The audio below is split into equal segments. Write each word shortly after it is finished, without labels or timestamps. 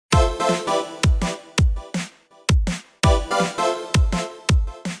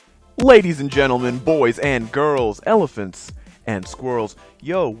Ladies and gentlemen, boys and girls, elephants and squirrels,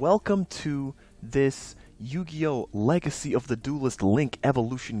 yo, welcome to this Yu-Gi-Oh! Legacy of the Duelist Link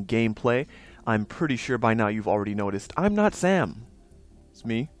Evolution gameplay. I'm pretty sure by now you've already noticed I'm not Sam. It's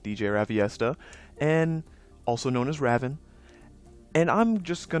me, DJ Raviesta, and also known as Ravin. And I'm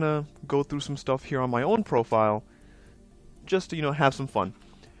just gonna go through some stuff here on my own profile, just to, have some fun.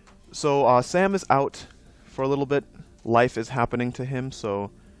 So, Sam is out for a little bit. Life is happening to him, so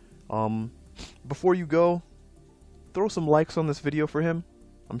before you go, throw some likes on this video for him.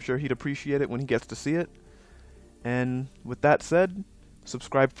 I'm sure he'd appreciate it when he gets to see it. And with that said,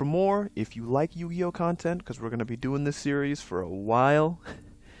 subscribe for more if you like Yu-Gi-Oh content, because we're going to be doing this series for a while.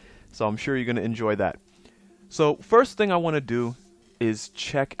 So I'm sure you're going to enjoy that. So first thing I want to do is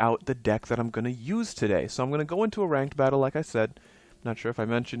check out the deck that I'm going to use today. So I'm going to go into a ranked battle, like I said. Not sure if I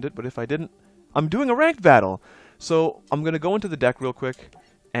mentioned it, but if I didn't, I'm doing a ranked battle. So I'm going to go into the deck real quick.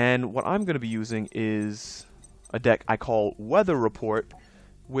 And what I'm going to be using is a deck I call Weather Report,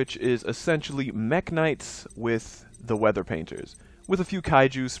 which is essentially Mekk-Knights with the Weather Painters, with a few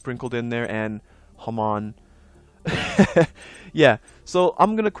Kaijus sprinkled in there and Haman. Yeah, so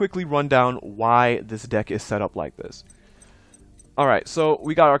I'm going to quickly run down why this deck is set up like this. Alright, so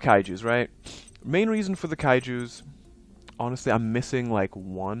we got our Kaijus, right? Main reason for the Kaijus, honestly, I'm missing like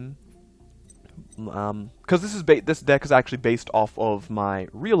one. Because this deck is actually based off of my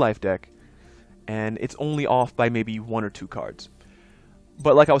real-life deck, and it's only off by maybe 1 or 2 cards.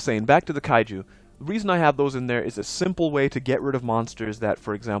 But like I was saying, back to the Kaiju. The reason I have those in there is a simple way to get rid of monsters that,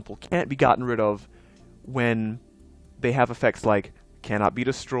 for example, can't be gotten rid of when they have effects like cannot be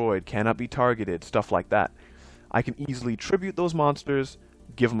destroyed, cannot be targeted, stuff like that. I can easily tribute those monsters,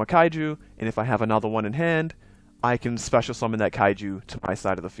 give them a Kaiju, and if I have another one in hand, I can special summon that Kaiju to my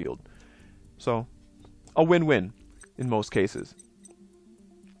side of the field. So, a win-win in most cases.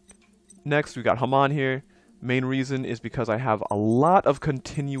 Next, we got Haman here. Main reason is because I have a lot of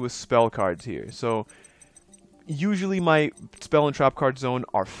continuous spell cards here. So, usually my spell and trap card zone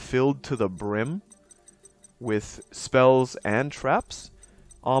are filled to the brim with spells and traps.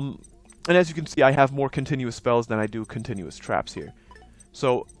 And as you can see, I have more continuous spells than I do continuous traps here.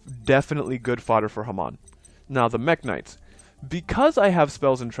 So, definitely good fodder for Haman. Now, the Mekk-Knights. Because I have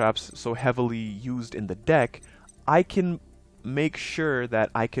spells and traps so heavily used in the deck, I can make sure that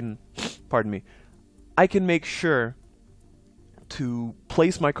I can make sure to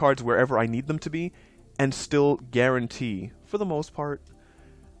place my cards wherever I need them to be and still guarantee, for the most part,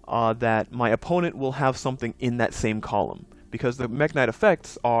 that my opponent will have something in that same column. Because the Mekk-Knight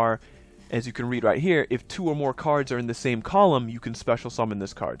effects are, as you can read right here, if 2 or more cards are in the same column, you can special summon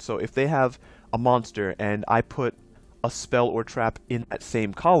this card. So if they have a monster and I put a spell or trap in that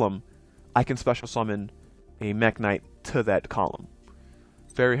same column, I can special summon a Mekk-Knight to that column.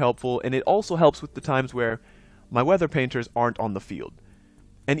 Very helpful, and it also helps with the times where my Weather Painters aren't on the field.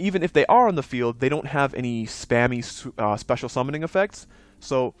 And even if they are on the field, they don't have any spammy special summoning effects,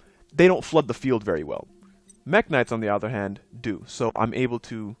 so they don't flood the field very well. Mekk-Knights, on the other hand, do, so I'm able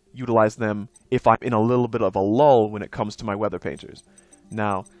to utilize them if I'm in a little bit of a lull when it comes to my Weather Painters.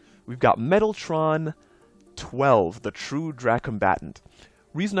 Now, we've got Metaltron 12, the true Dracombatant.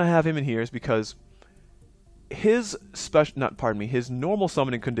 Reason I have him in here is because his his normal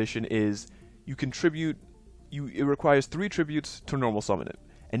summoning condition is you can tribute, it requires 3 tributes to normal summon it,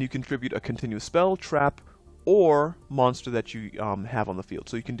 and you can tribute a continuous spell, trap, or monster that you have on the field.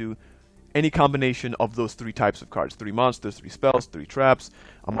 So you can do any combination of those 3 types of cards: 3 monsters, 3 spells, 3 traps,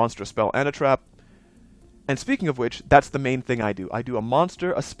 a monster, a spell, and a trap. And speaking of which, that's the main thing I do. I do a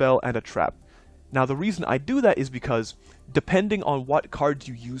monster, a spell, and a trap. Now, the reason I do that is because, depending on what cards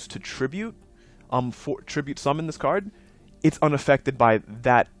you use to tribute summon this card, it's unaffected by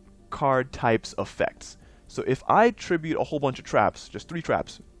that card type's effects. So if I tribute a whole bunch of traps, just 3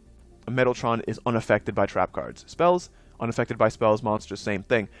 traps, a Metaltron is unaffected by trap cards. Spells, unaffected by spells, monsters, same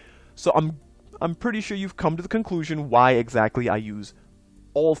thing. So I'm pretty sure you've come to the conclusion why exactly I use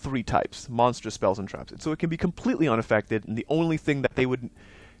all 3 types, monsters, spells, and traps. So it can be completely unaffected, and the only thing that they would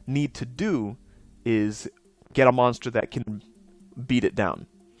need to do is get a monster that can beat it down.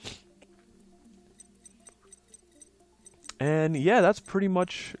 And yeah, that's pretty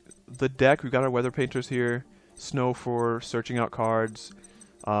much the deck. We've got our Weather Painters here. Snow for searching out cards.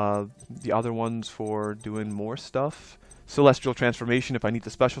 The other ones for doing more stuff. Celestial Transformation if I need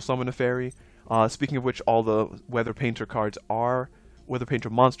to special summon a fairy. Speaking of which, all the Weather Painter Weather Painter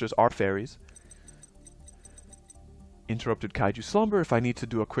monsters are fairies. Interrupted Kaiju Slumber if I need to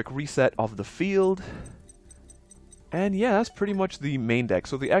do a quick reset of the field. And yeah, that's pretty much the main deck.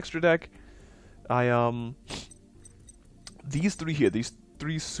 So the extra deck, these 3 here, these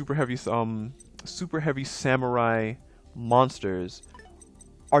three super heavy samurai monsters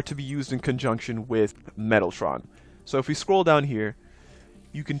are to be used in conjunction with Metaltron. So if we scroll down here,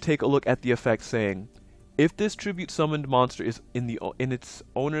 you can take a look at the effect saying, if this tribute summoned monster is in its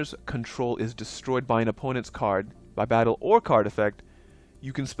owner's control is destroyed by an opponent's card, by battle or card effect,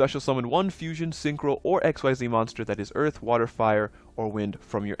 you can special summon one fusion, synchro, or XYZ monster that is earth, water, fire, or wind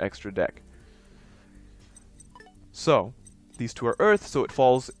from your extra deck. So, these two are earth, so it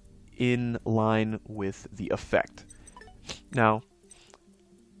falls in line with the effect. Now,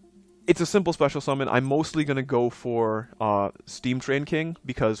 it's a simple special summon. I'm mostly going to go for Steam Train King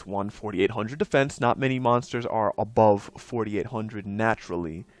because 4,800 defense. Not many monsters are above 4,800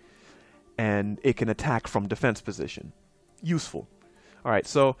 naturally. And it can attack from defense position. Useful. Alright,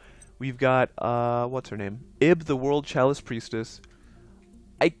 so we've got, what's her name? Ib, the World Chalice Priestess.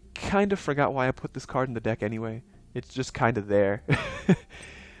 I kind of forgot why I put this card in the deck anyway. It's just kind of there.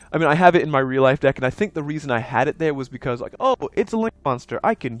 I mean, I have it in my real life deck, and I think the reason I had it there was because, like, oh, it's a link monster.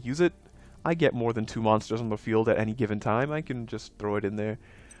 I can use it. I get more than 2 monsters on the field at any given time. I can just throw it in there.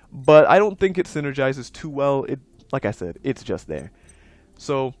 But I don't think it synergizes too well. Like I said, it's just there.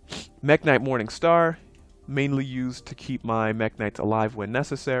 So, Mekk-Knight Morning Star, mainly used to keep my Mekk-Knights alive when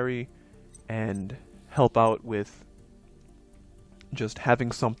necessary, and help out with just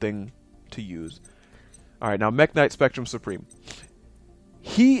having something to use. Alright, now Mekk-Knight Spectrum Supreme.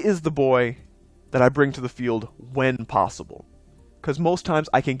 He is the boy that I bring to the field when possible. Because most times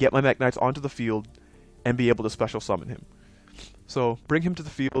I can get my Mekk-Knights onto the field and be able to special summon him. So, bring him to the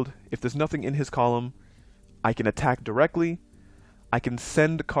field. If there's nothing in his column, I can attack directly. I can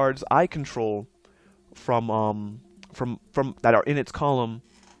send cards I control from that are in its column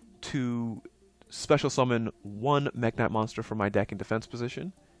to special summon one Mekk-Knight monster from my deck in defense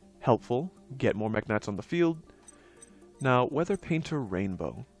position. Helpful. Get more Mekk-Knights on the field. Now, Weather Painter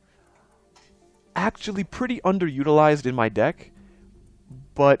Rainbow. Actually pretty underutilized in my deck,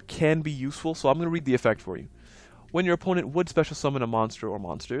 but can be useful, so I'm going to read the effect for you. When your opponent would special summon a monster or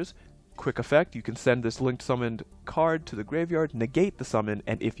monsters, quick effect, you can send this linked summoned card to the graveyard, negate the summon,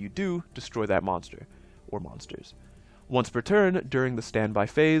 and if you do, destroy that monster or monsters. Once per turn, during the standby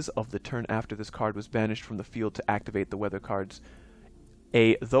phase of the turn after this card was banished from the field to activate the weather card's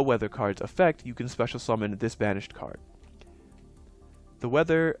effect, you can special summon this banished card. The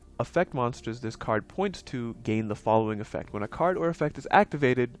weather effect monsters this card points to gain the following effect. When a card or effect is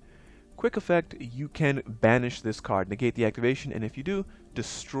activated, quick effect, you can banish this card, negate the activation, and if you do,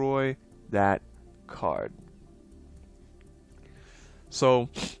 destroy that card. So,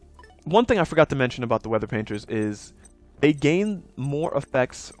 one thing I forgot to mention about the Weather Painters is they gain more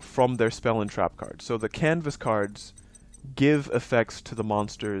effects from their spell and trap cards. So the canvas cards give effects to the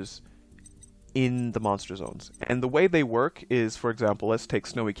monsters in the monster zones. And the way they work is, for example, let's take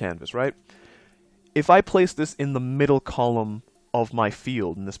Snowy Canvas, right? If I place this in the middle column of my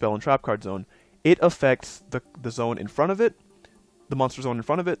field, in the spell and trap card zone, it affects the zone in front of it, the monster zone in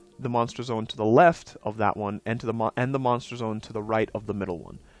front of it, the monster zone to the left of that one, and the monster zone to the right of the middle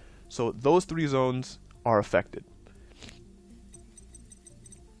one. So those 3 zones are affected.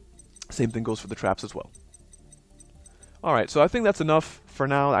 Same thing goes for the traps as well. Alright, so I think that's enough for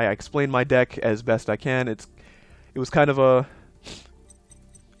now. I explained my deck as best I can. It was kind of a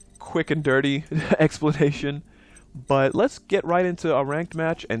quick and dirty explanation, but let's get right into a ranked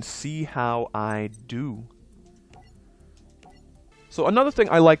match and see how I do. So another thing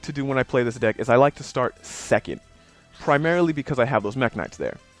I like to do when I play this deck is I like to start second, primarily because I have those Mekk-Knights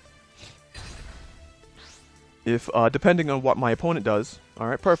there. If, depending on what my opponent does,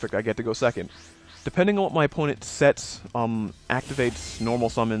 alright, perfect, I get to go second. Depending on what my opponent sets, activates, normal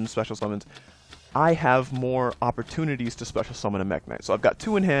summons, special summons, I have more opportunities to special summon a Mekk-Knight. So I've got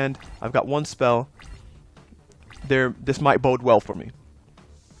 2 in hand, I've got 1 spell. This might bode well for me.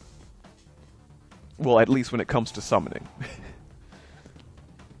 Well, at least when it comes to summoning.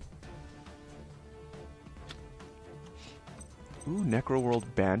 Ooh, Necroworld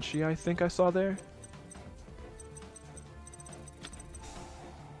Banshee I think I saw there.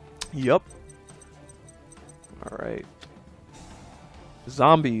 Yup. Alright.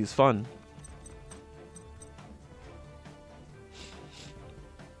 Zombies, fun.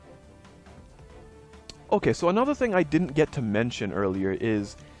 Okay, so another thing I didn't get to mention earlier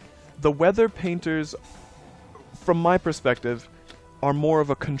is the Weather Painters, from my perspective, are more of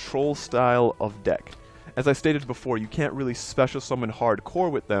a control style of deck. As I stated before, you can't really special summon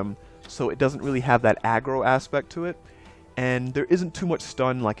hardcore with them, so it doesn't really have that aggro aspect to it. And there isn't too much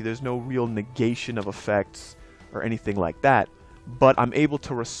stun, like there's no real negation of effects or anything like that. But I'm able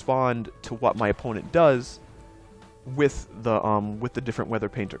to respond to what my opponent does with the different Weather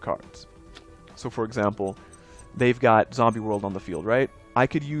Painter cards. So for example, they've got Zombie World on the field, right? I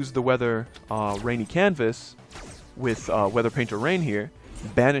could use the Weather Rainy Canvas with Weather Painter Rain here,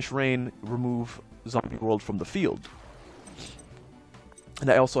 banish Rain, remove Zombie World from the field. And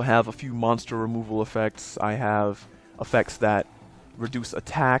I also have a few monster removal effects. I have effects that reduce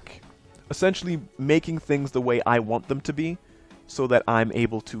attack, essentially making things the way I want them to be, so that I'm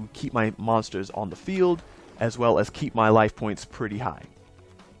able to keep my monsters on the field, as well as keep my life points pretty high.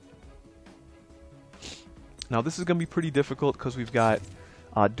 Now this is going to be pretty difficult because we've got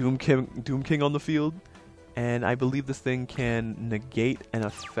Doom King on the field, and I believe this thing can negate an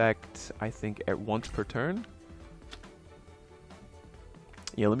effect, I think, at once per turn.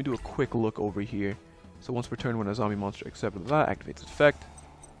 Yeah, let me do a quick look over here. So once per turn when a zombie monster accepts that, activates its effect.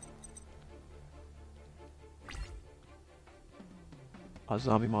 A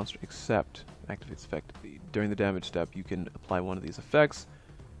zombie monster activates effect. During the damage step, you can apply one of these effects.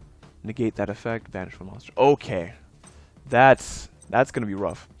 Negate that effect, banish one monster. Okay. That's gonna be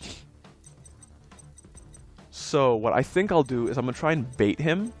rough. So what I think I'll do is I'm gonna try and bait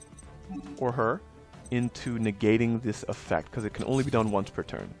him or her into negating this effect, because it can only be done once per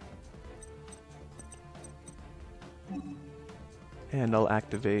turn. And I'll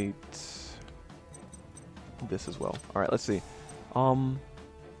activate this as well. Alright, let's see.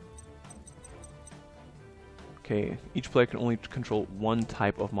 Okay, each player can only control one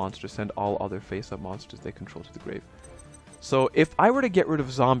type of monster. Send all other face-up monsters they control to the grave. So if I were to get rid of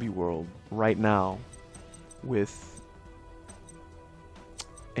Zombie World right now with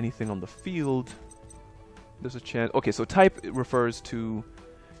anything on the field, there's a chance. Okay, so type refers to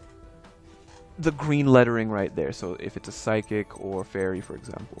the green lettering right there. So if it's a psychic or fairy, for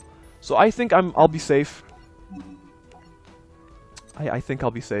example. So I think I'll be safe. I think I'll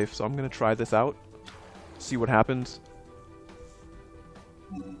be safe. So I'm gonna try this out. See what happens.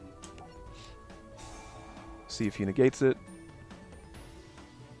 See if he negates it.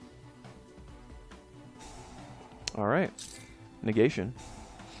 Alright. Negation.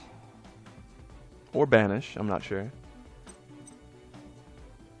 Or banish, I'm not sure.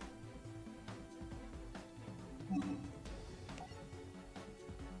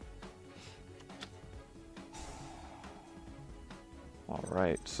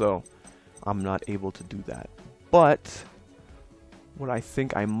 Alright, so I'm not able to do that. But what I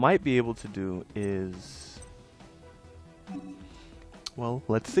think I might be able to do is, well,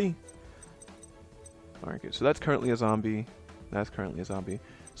 let's see. Alright, good. So that's currently a zombie. That's currently a zombie.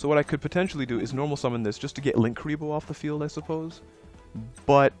 So what I could potentially do is normal summon this just to get Link Karibo off the field, I suppose.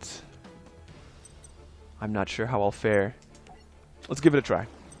 But I'm not sure how I'll fare. Let's give it a try.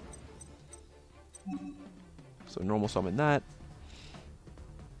 So normal summon that.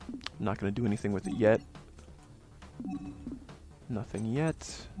 I'm not going to do anything with it yet. Nothing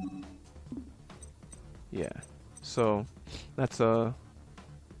yet. Yeah. So that's a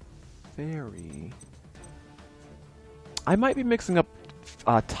fairy. I might be mixing up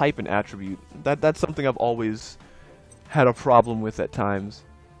type and attribute. That's something I've always had a problem with at times.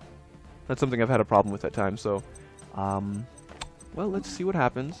 So, well, let's see what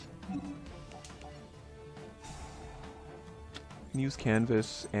happens. Use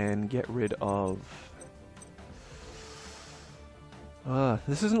canvas and get rid of...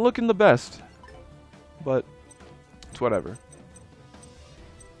 this isn't looking the best, but it's whatever.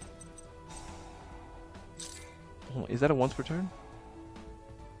 Oh, is that a once per turn?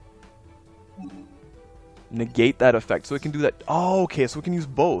 Negate that effect, so it can do that. Oh, okay, so we can use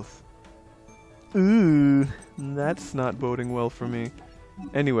both. Ooh, that's not boding well for me.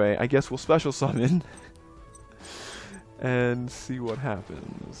 Anyway, I guess we'll special summon and see what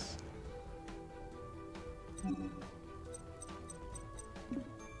happens.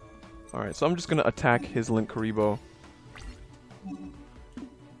 Alright, so I'm just gonna attack his Link Karibo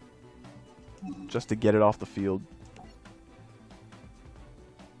just to get it off the field.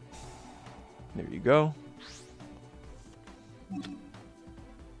 There you go.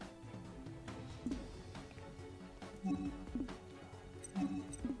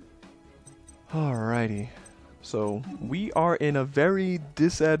 Alrighty. So, we are in a very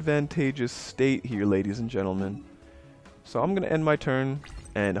disadvantageous state here, ladies and gentlemen. So I'm going to end my turn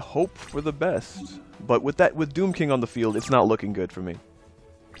and hope for the best. But with Doom King on the field, it's not looking good for me.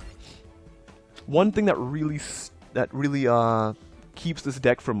 One thing that really keeps this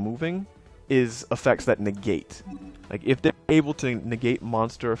deck from moving is effects that negate. Like, if they're able to negate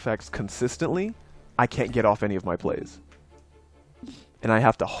monster effects consistently, I can't get off any of my plays. And I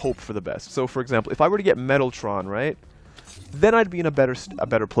have to hope for the best. So, for example, if I were to get Metaltron, right, then I'd be in a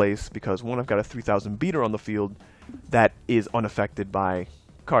better place because, one, I've got a 3000 beater on the field, that is unaffected by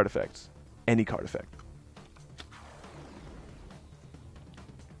card effects. Any card effect.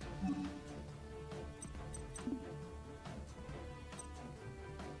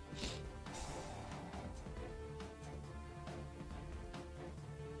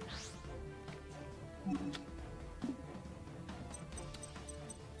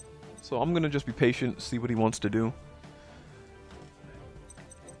 So I'm gonna just be patient, see what he wants to do.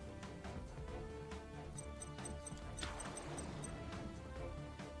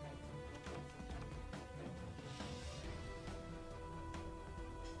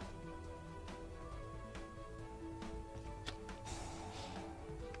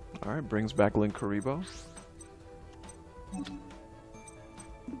 Alright, brings back Link Karibo.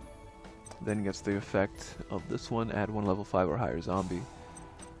 Then gets the effect of this one, add 1 level 5 or higher zombie.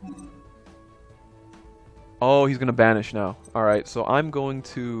 Oh, he's gonna banish now. Alright, so I'm going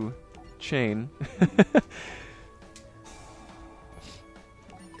to chain.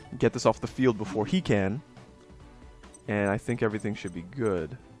 Get this off the field before he can. And I think everything should be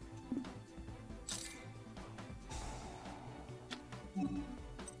good.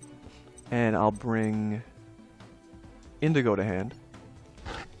 And I'll bring Indigo to hand.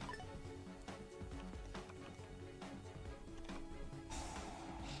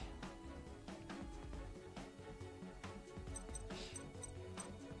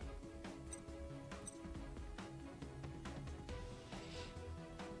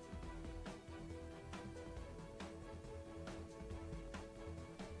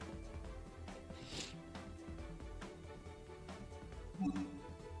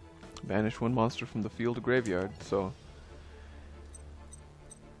 Banish 1 monster from the field to graveyard, so...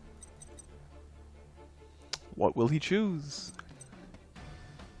 What will he choose?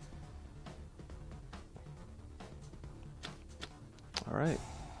 Alright.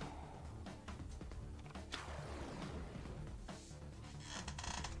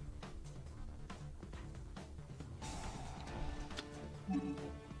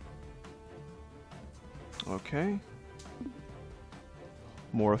 Okay.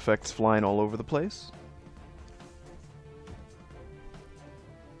 More effects flying all over the place.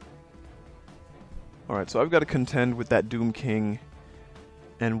 Alright, so I've got to contend with that Doom King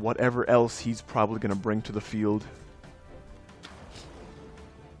and whatever else he's probably going to bring to the field.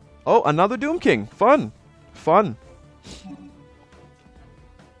 Oh, another Doom King! Fun! Fun!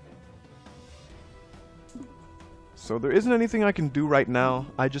 So there isn't anything I can do right now.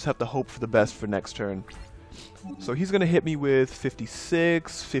 I just have to hope for the best for next turn. So he's going to hit me with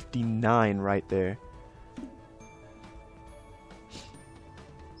 56, 59 right there.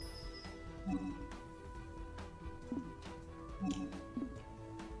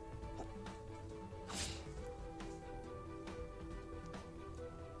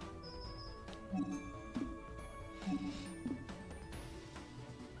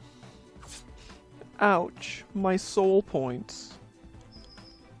 Ouch, my soul points.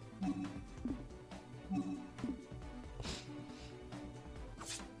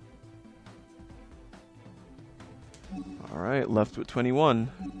 Alright, left with 21.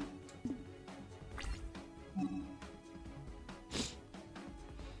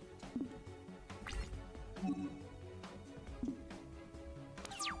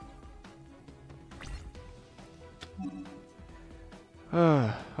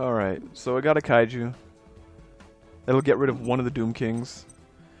 Alright, so I got a Kaiju. That'll get rid of one of the Doom Kings.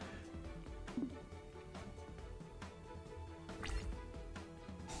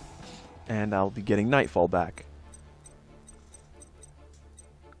 And I'll be getting Nightfall back.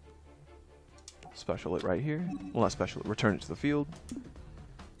 Special it right here. Well, not special it, return it to the field.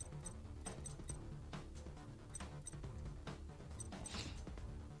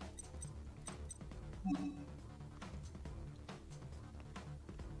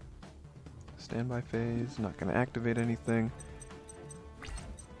 Standby phase, not going to activate anything.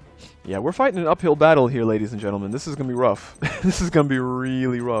 Yeah, we're fighting an uphill battle here, ladies and gentlemen. This is going to be rough. This is going to be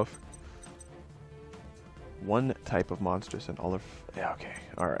really rough. One type of monsters and all of... Yeah, okay,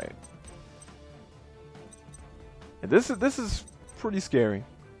 alright. This is pretty scary.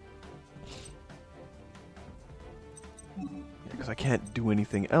 Because I can't do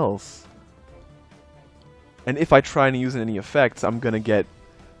anything else. And if I try and use any effects, I'm going to get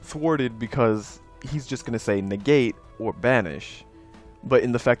thwarted because he's just going to say negate or banish. But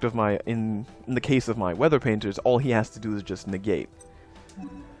in the effect of my in the case of my weather painters, all he has to do is just negate.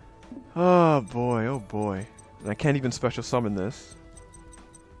 Oh boy, oh boy. And I can't even special summon this.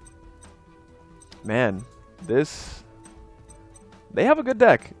 Man, this... They have a good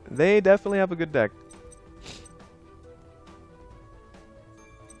deck. They definitely have a good deck.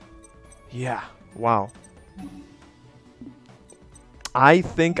 Yeah, wow. I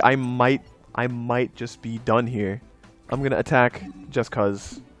think I might just be done here. I'm gonna attack just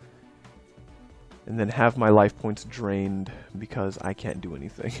cause. And then have my life points drained because I can't do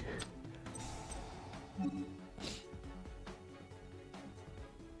anything.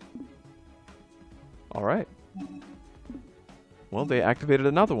 Alright. Well, they activated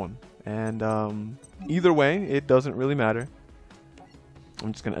another one. And either way, it doesn't really matter.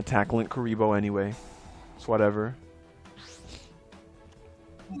 I'm just going to attack Link Kuriboh anyway. It's whatever.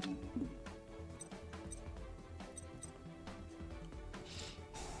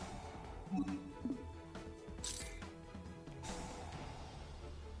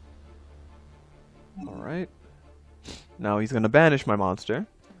 Alright. Now he's going to banish my monster.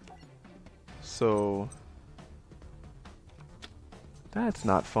 So that's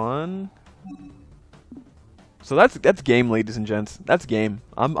not fun. So that's game, ladies and gents. That's game.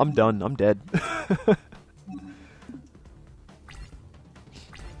 I'm done. I'm dead.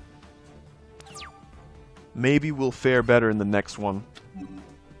 Maybe we'll fare better in the next one.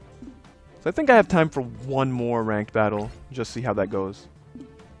 So I think I have time for one more ranked battle. Just see how that goes.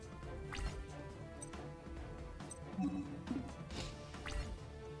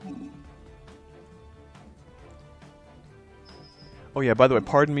 Oh yeah, by the way,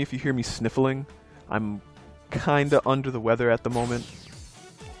 pardon me if you hear me sniffling. I'm kinda under the weather at the moment.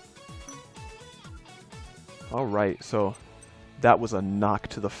 Alright, so that was a knock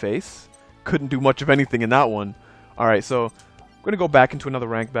to the face. Couldn't do much of anything in that one. Alright, so I'm gonna go back into another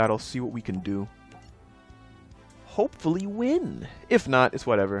ranked battle, see what we can do. Hopefully win. If not, it's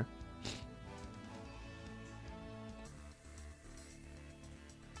whatever.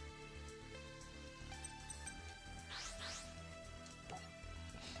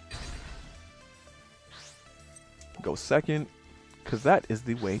 Go second, because that is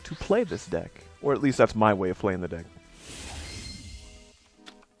the way to play this deck. Or at least that's my way of playing the deck.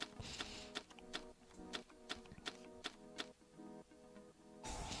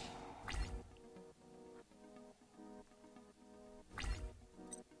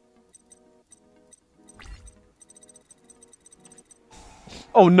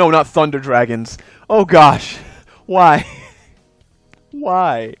 Oh no, not Thunder Dragons. Oh gosh. Why?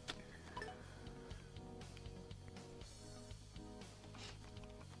 Why?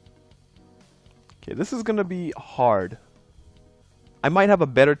 Okay, this is gonna be hard. I might have a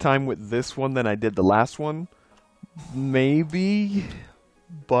better time with this one than I did the last one. Maybe.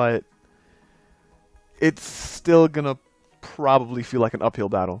 But it's still gonna probably feel like an uphill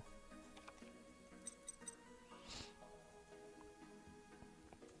battle.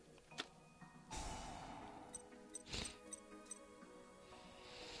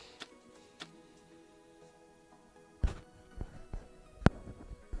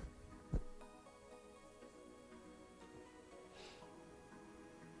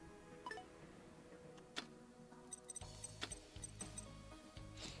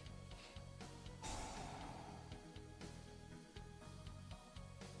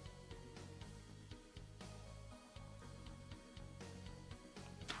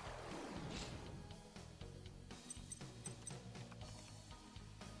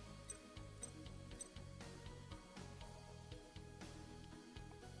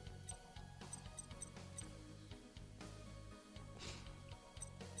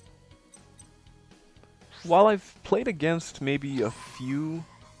 While I've played against maybe a few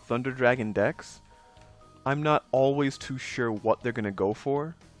Thunder Dragon decks, I'm not always too sure what they're going to go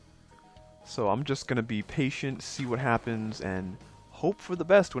for. So I'm just going to be patient, see what happens, and hope for the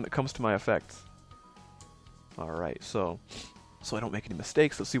best when it comes to my effects. Alright, so I don't make any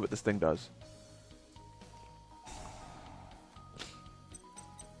mistakes, let's see what this thing does.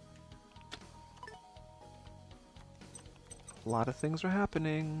 A lot of things are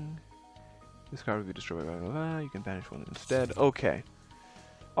happening. This card will be destroyed. Blah, blah, blah. You can banish one instead. Okay.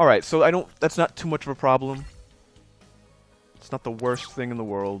 Alright, so that's not too much of a problem. It's not the worst thing in the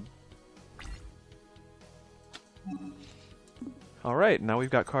world. Alright, now we've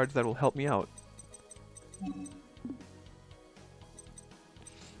got cards that will help me out.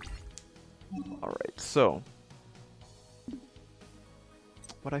 Alright, so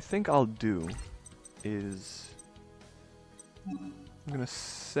what I think I'll do is I'm gonna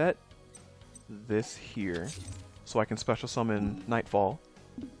set this here so I can special summon Nightfall.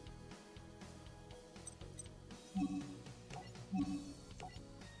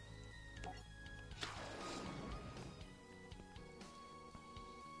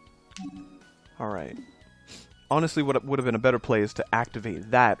 Alright. Honestly, what would have been a better play is to activate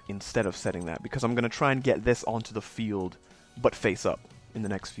that instead of setting that, because I'm going to try and get this onto the field, but face up in the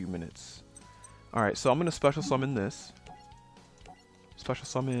next few minutes. Alright, so I'm going to special summon this. Special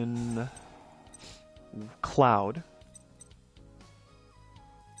summon Cloud.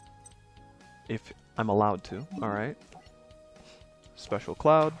 If I'm allowed to. Alright. Special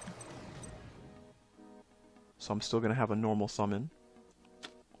Cloud. So I'm still going to have a normal summon.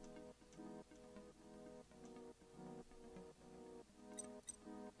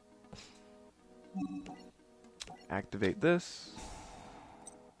 Activate this.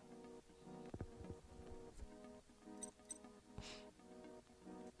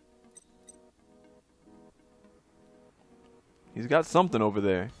 He's got something over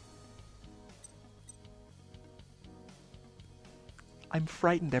there. I'm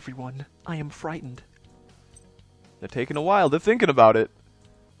frightened, everyone. I am frightened. They're taking a while. They're thinking about it.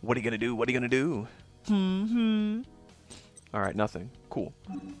 What are you gonna do? What are you gonna do? Alright, nothing. Cool.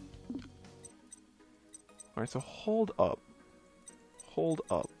 Alright, so hold up. Hold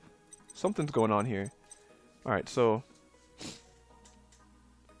up. Something's going on here. Alright, so...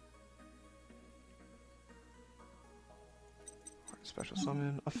 Special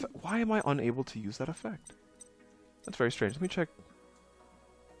summon. Why am I unable to use that effect? That's very strange. Let me check.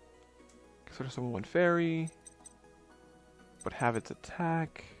 Sort of summon one fairy, but have its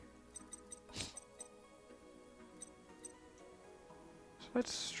attack. So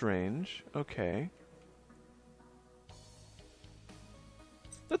that's strange. Okay.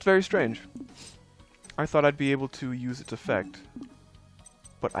 That's very strange. I thought I'd be able to use its effect,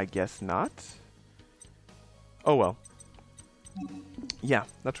 but I guess not. Oh well. Yeah,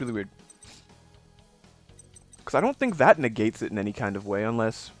 that's really weird. Because I don't think that negates it in any kind of way,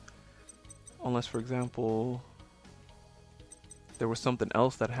 unless, for example, there was something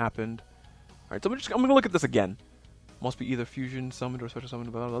else that happened. Alright, so I'm gonna look at this again. Must be either fusion summoned or special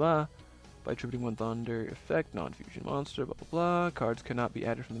summoned, blah blah blah. By attributing one thunder effect, non-fusion monster, blah blah blah. Cards cannot be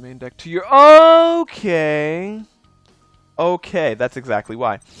added from the main deck to your... Okay! Okay, that's exactly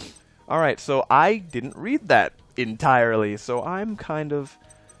why. Alright, so I didn't read that entirely, so I'm kind of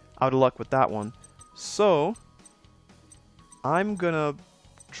out of luck with that one. So, I'm gonna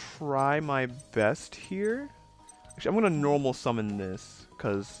try my best here. Actually, I'm gonna normal summon this,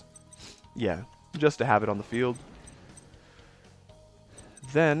 because, yeah, just to have it on the field.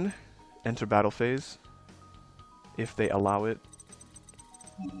 Then, enter battle phase, if they allow it.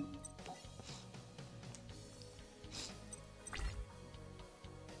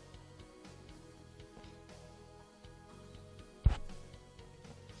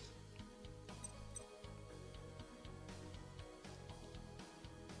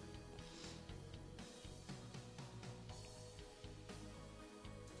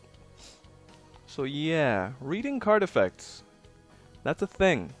 So yeah, reading card effects. That's a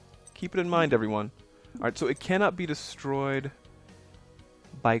thing. Keep it in mind, everyone. Alright, so it cannot be destroyed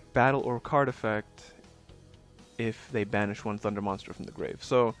by battle or card effect if they banish one thunder monster from the grave.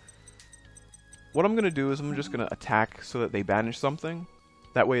 So, what I'm going to do is I'm just going to attack so that they banish something.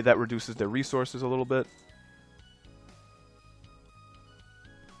 That way that reduces their resources a little bit.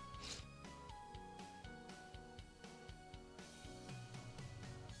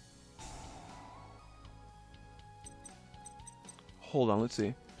 Hold on, let's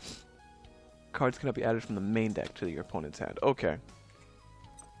see. Cards cannot be added from the main deck to your opponent's hand. Okay.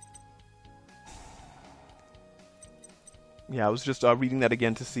 Yeah, I was just reading that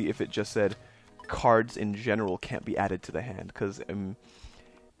again to see if it just said cards in general can't be added to the hand. Because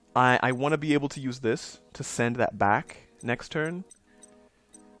I want to be able to use this to send that back next turn.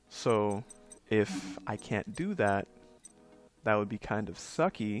 So if I can't do that, that would be kind of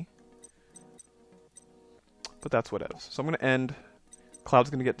sucky. But that's what else. So I'm going to end...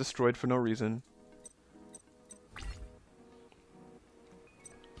 Cloud's going to get destroyed for no reason.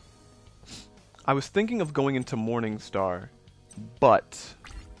 I was thinking of going into Morning Star, but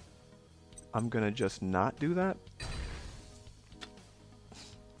I'm going to just not do that.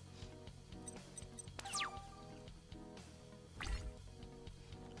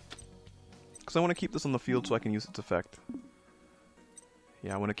 Because I want to keep this on the field so I can use its effect.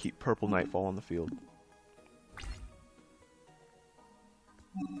 Yeah, I want to keep Purple Nightfall on the field.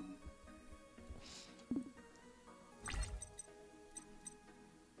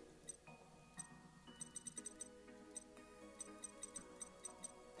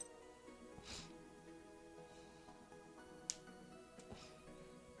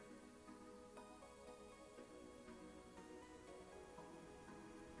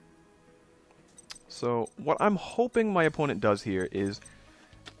 So, what I'm hoping my opponent does here is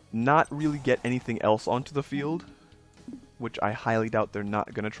not really get anything else onto the field, which I highly doubt they're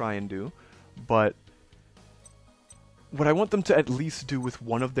not going to try and do, but what I want them to at least do with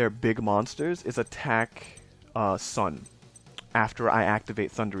one of their big monsters is attack Sun. after I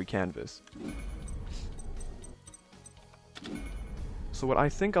activate Thundery Canvas. So what I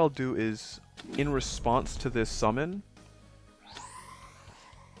think I'll do is, in response to this summon,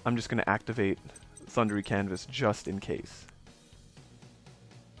 I'm just going to activate Thundery Canvas just in case.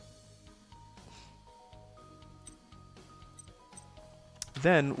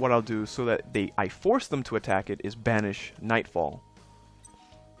 Then what I'll do so that I force them to attack it is banish Nightfall.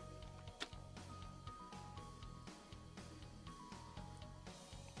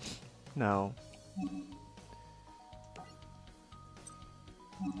 Now,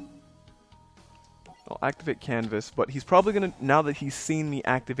 I'll activate Canvas, but he's probably gonna, now that he's seen me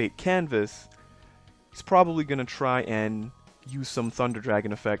activate Canvas, he's probably gonna try and use some Thunder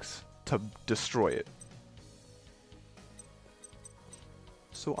Dragon effects to destroy it.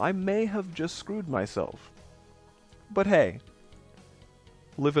 So I may have just screwed myself. But hey,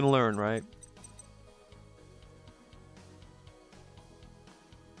 live and learn, right?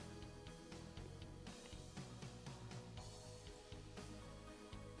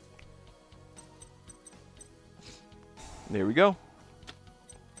 There we go.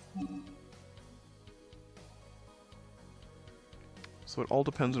 So it all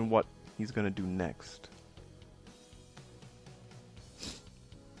depends on what he's going to do next.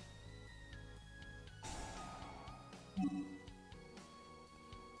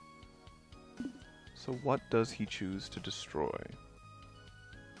 So what does he choose to destroy?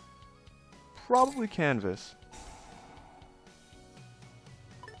 Probably Canvas.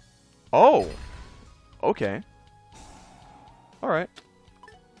 Oh! Okay. Alright.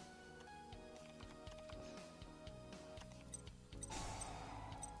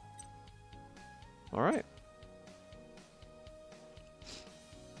 Alright.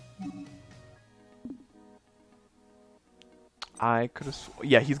 I could have...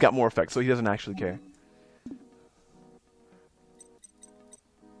 Yeah, he's got more effects, so he doesn't actually care.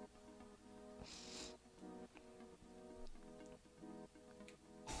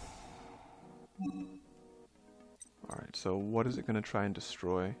 Alright, so what is it going to try and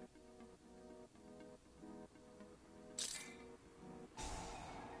destroy?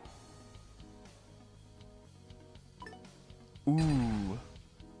 Ooh.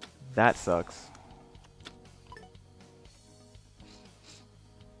 That sucks.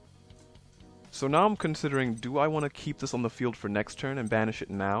 So now I'm considering, do I want to keep this on the field for next turn and banish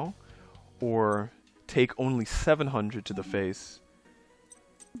it now? Or take only 700 to the face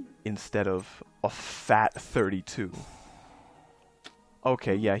instead of a fat 32?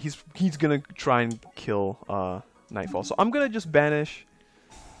 Okay, yeah, he's gonna try and kill Nightfall. So I'm gonna just banish.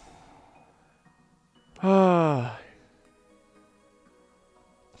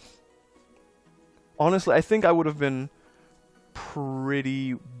 Honestly, I think I would have been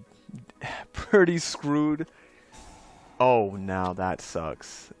pretty screwed. Oh, now that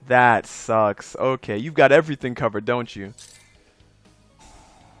sucks. That sucks. Okay, you've got everything covered, don't you?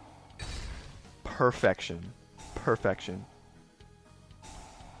 Perfection. Perfection.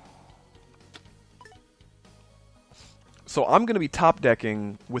 So I'm going to be top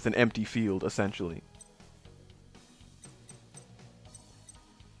decking with an empty field, essentially.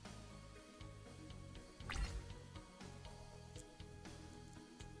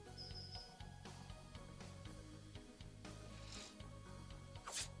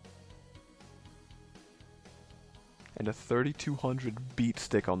 And a 3200 beat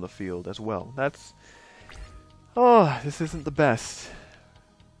stick on the field as well. That's... Oh, this isn't the best.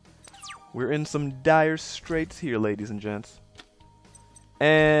 We're in some dire straits here, ladies and gents.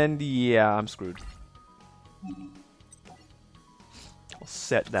 And yeah, I'm screwed. I'll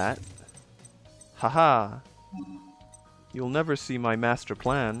set that. Haha. You'll never see my master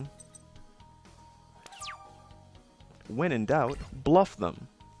plan. When in doubt, bluff them.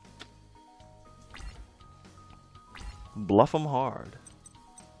 Bluff them hard.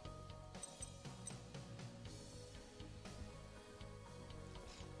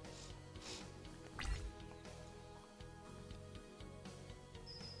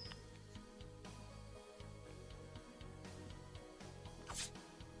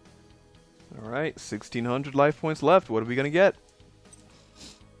 Alright, 1600 life points left. What are we gonna get?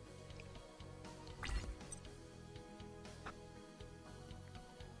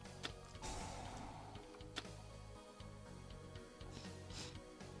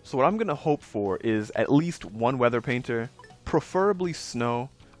 So what I'm gonna hope for is at least one weather painter, preferably snow,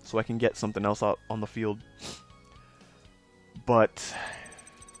 so I can get something else out on the field. But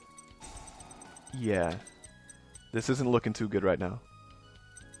yeah, this isn't looking too good right now.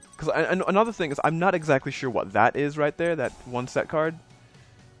 Because another thing is, I'm not exactly sure what that is right there, that one set card.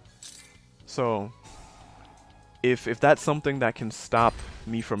 So if that's something that can stop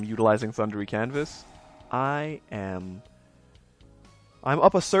me from utilizing Thundery Canvas, I'm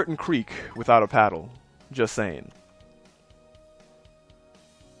up a certain creek without a paddle. Just saying.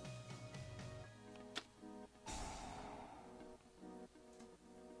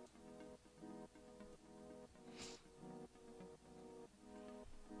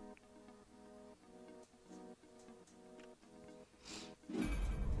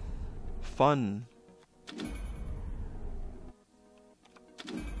 Fun.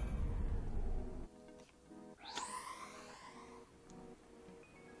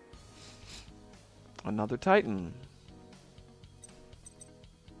 Another Titan.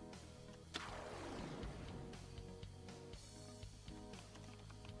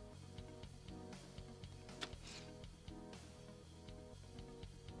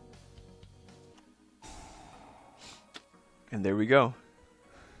 And there we go.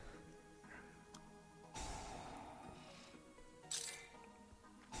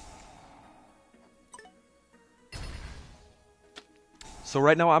 So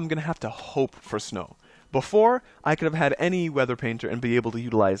right now I'm going to have to hope for snow. Before, I could have had any weather painter and be able to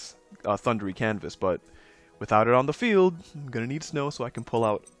utilize Thundery Canvas, but without it on the field, I'm going to need snow so I can pull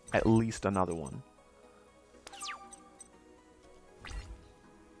out at least another one.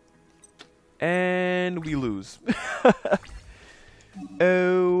 And we lose.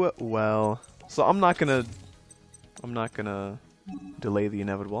 Oh, well. So I'm not going to delay the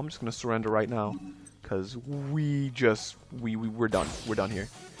inevitable. I'm just going to surrender right now. Because we're done. We're done here.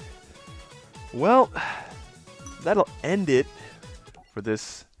 Well, that'll end it for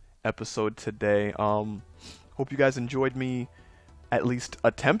this episode today. Hope you guys enjoyed me at least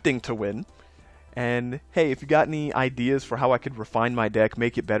attempting to win. And hey, if you got any ideas for how I could refine my deck,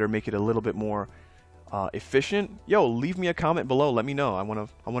 make it better, make it a little bit more efficient, yo, leave me a comment below. Let me know. I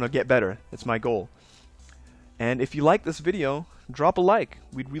wanna get better. It's my goal. And if you like this video, drop a like.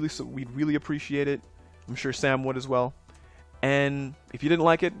 We'd really appreciate it. I'm sure Sam would as well. And if you didn't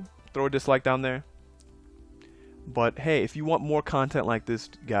like it, throw a dislike down there. But hey, if you want more content like this,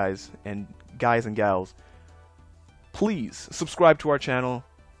 guys and gals, please subscribe to our channel.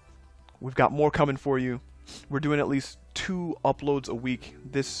 We've got more coming for you. We're doing at least 2 uploads a week.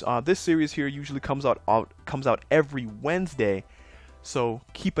 This series here usually comes out every Wednesday. So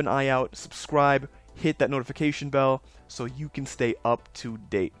keep an eye out, subscribe, hit that notification bell so you can stay up to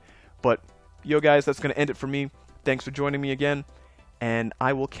date. But yo guys, that's going to end it for me. Thanks for joining me again, and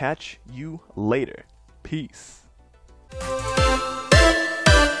I will catch you later. Peace.